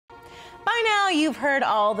By now, you've heard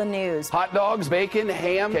all the news. Hot dogs, bacon,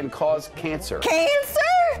 ham can cause cancer. Cancer?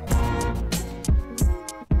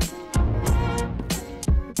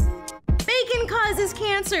 Bacon causes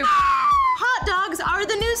cancer. Hot dogs are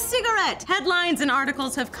the new cigarette. Headlines and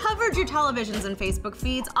articles have covered your televisions and Facebook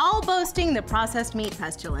feeds, all boasting the processed meat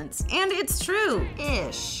pestilence. And it's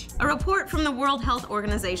true-ish. A report from the World Health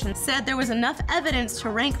Organization said there was enough evidence to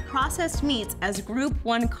rank processed meats as Group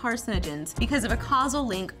 1 carcinogens because of a causal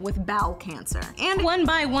link with bowel cancer. And one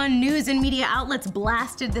by one, news and media outlets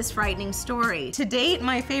blasted this frightening story. To date,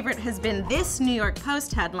 my favorite has been this New York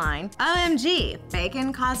Post headline, OMG,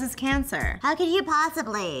 bacon causes cancer. How could you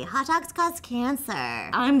possibly? Hot dogs cause cancer.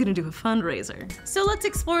 I'm gonna do a fundraiser. So let's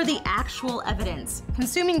explore the actual evidence.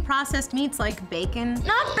 Consuming processed meats like bacon,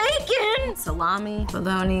 not bacon, salami,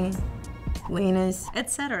 bologna, wieners,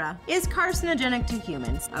 etc. is carcinogenic to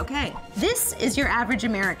humans. Okay, this is your average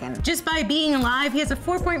American. Just by being alive, he has a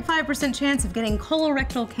 4.5% chance of getting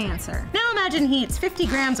colorectal cancer. Now imagine he eats 50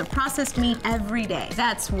 grams of processed meat every day.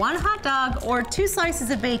 That's 1 hot dog or 2 slices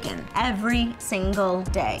of bacon every single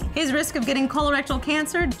day. His risk of getting colorectal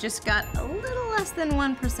cancer just got a little less than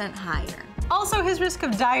 1% higher. Also, his risk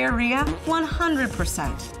of diarrhea,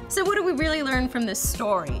 100%. So what do we really learn from this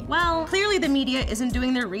story? Well, clearly the media isn't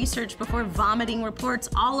doing their research before vomiting reports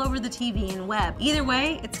all over the TV and web. Either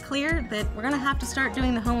way, it's clear that we're gonna have to start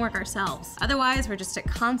doing the homework ourselves. Otherwise, we're just at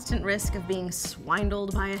constant risk of being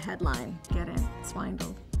swindled by a headline. Get it?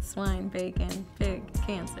 Swindled. Swine, bacon, pig,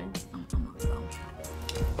 cancer.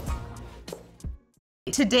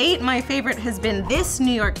 To date, my favorite has been this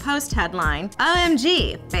New York Post headline,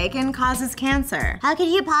 OMG, bacon causes cancer. How could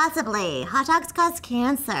you possibly? Hot dogs cause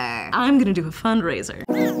cancer. I'm gonna do a fundraiser.